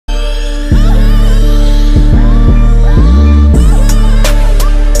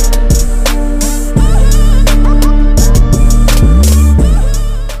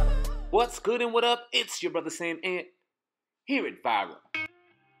Hood and what up? It's your brother SamAnt here at Viral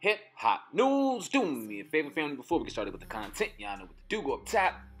Hip Hop News. Do me a favor, family, before we get started with the content. Y'all know what to do. Go up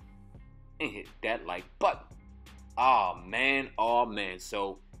top and hit that like button. Oh man.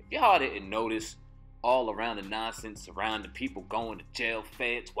 So if y'all didn't notice, all around the nonsense surrounding people going to jail,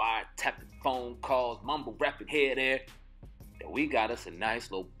 feds, wiretapping, phone calls, mumble rapping here, there, that we got us a nice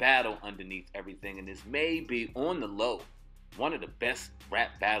little battle underneath everything, and this may be on the low one of the best rap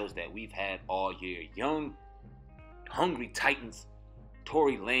battles that we've had all year. Young, hungry titans,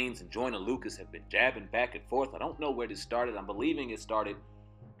 Torey Lanez and Joyner Lucas have been jabbing back and forth. I don't know where this started. I'm believing it started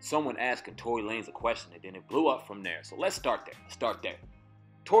someone asking Torey Lanez a question, and then it blew up from there. So let's start there.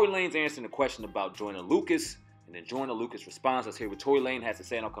 Torey Lanez answering a question about Joyner Lucas, and then Joyner Lucas responds. Let's hear what Torey Lanez has to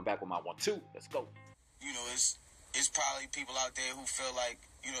say, and I'll come back with my 1-2. Let's go. You know, it's probably people out there who feel like,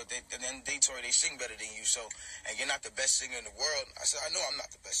 you know, they Torey, they sing better than you, so, and you're not the best singer in the world. I said, I know I'm not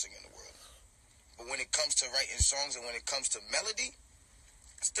the best singer in the world. But when it comes to writing songs and when it comes to melody,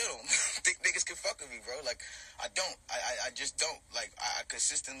 I still don't think niggas can fuck with me, bro. Like, I don't. I just don't. Like, I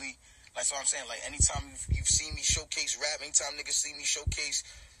consistently, like, so I'm saying, like, anytime you've seen me showcase rap, anytime niggas see me showcase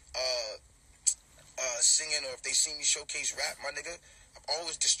singing, or if they see me showcase rap, my nigga, I've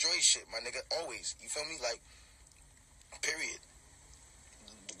always destroyed shit, my nigga, always. You feel me? Like, period.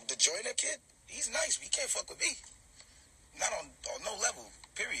 The Joyner kid, he's nice, but he can't fuck with me. Not on no level,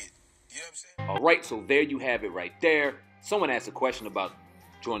 period. You know what I'm saying? All right, so there you have it right there. Someone asked a question about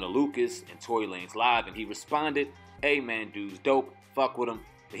Joyner Lucas and Torey Lanez live, and he responded, hey man, dude's dope, fuck with him,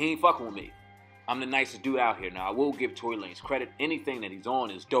 but he ain't fucking with me. I'm the nicest dude out here. Now, I will give Torey Lanez credit. Anything that he's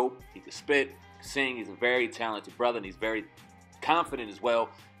on is dope. He can spit, can sing. He's a very talented brother, and he's very confident as well.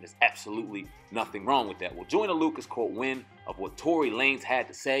 And there's absolutely nothing wrong with that. Well, Joyner Lucas caught wind of what Torey Lanez had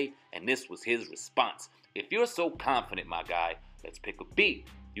to say, and this was his response. If you're so confident, my guy, let's pick a beat.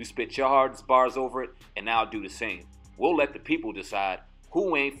 You spit your hardest bars over it, and I'll do the same. We'll let the people decide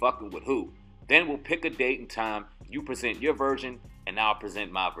who ain't fucking with who. Then we'll pick a date and time. You present your version, and I'll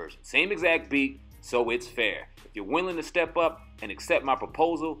present my version. Same exact beat, so it's fair. If you're willing to step up and accept my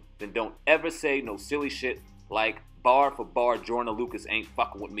proposal, then don't ever say no silly shit like bar for bar Joyner Lucas ain't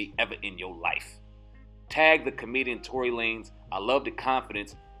fucking with me ever in your life. Tag the comedian Torey Lanez. I love the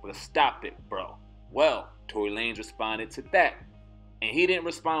confidence, but stop it, bro. Well, Torey Lanez responded to that. And he didn't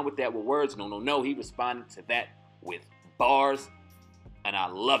respond with that with words. No. He responded to that with bars. And I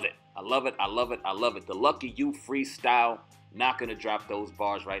love it. I love it. The Lucky You freestyle. Not going to drop those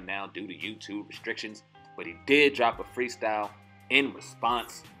bars right now due to YouTube restrictions. But he did drop a freestyle in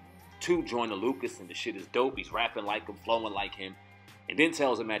response to Joyner Lucas. And the shit is dope. He's rapping like him, flowing like him. And then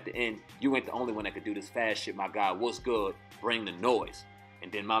tells him at the end, you ain't the only one that could do this fast shit, my guy. What's good? Bring the noise.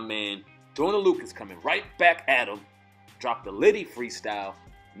 And then my man, Joyner Lucas, coming right back at him, dropped a Liddy freestyle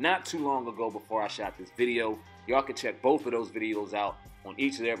not too long ago before I shot this video. Y'all can check both of those videos out on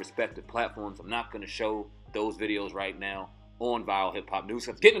each of their respective platforms. I'm not going to show those videos right now on Viral Hip Hop News.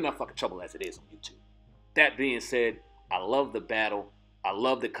 I'm getting enough fucking trouble as it is on YouTube. That being said, I love the battle. I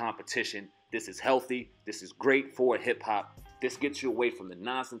love the competition. This is healthy. This is great for hip hop. This gets you away from the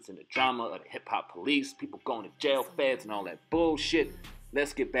nonsense and the drama of the hip hop police, people going to jail, feds, and all that bullshit.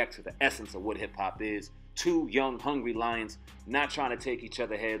 Let's get back to the essence of what hip hop is. Two young, hungry lions not trying to take each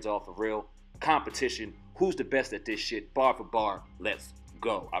other's heads off for real. Competition. Who's the best at this shit? Bar for bar. Let's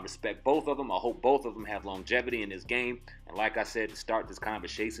go. I respect both of them. I hope both of them have longevity in this game. And like I said, to start this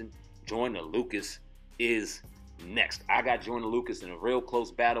conversation, Joyner Lucas is next. I got Joyner Lucas in a real close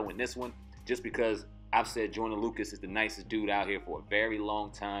battle in this one, just because I've said Joyner Lucas is the nicest dude out here for a very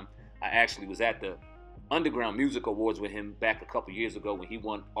long time. I actually was at the Underground Music Awards with him back a couple years ago when he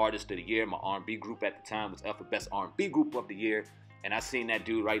won Artist of the Year. My R&B group at the time was up for Best R&B Group of the Year. And I seen that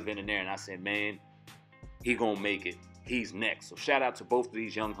dude right then and there, and I said, man, he gonna make it. He's next. So shout out to both of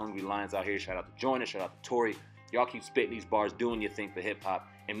these young, hungry lions out here. Shout out to Joyner. Shout out to Torey. Y'all keep spitting these bars, doing your thing for hip-hop,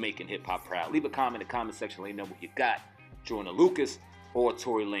 and making hip-hop proud. Leave a comment in the comment section. Let me know what you got. Joyner Lucas or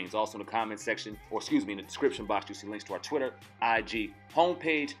Torey Lanez. Also in the comment section, or excuse me, in the description box, you'll see links to our Twitter, IG,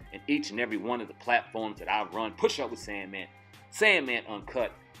 homepage, and each and every one of the platforms that I run. Push up with SamAnt, SamAnt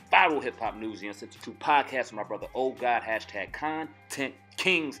Uncut, Viral Hip Hop News, the Uncensored podcast with my brother, oh God, hashtag Content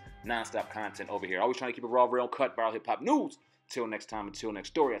Kings, nonstop content over here. Always trying to keep it raw, real, cut, Viral Hip Hop News. Till next time, until next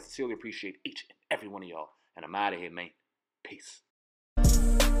story, I sincerely appreciate each and every one of y'all. And I'm out of here, man. Peace.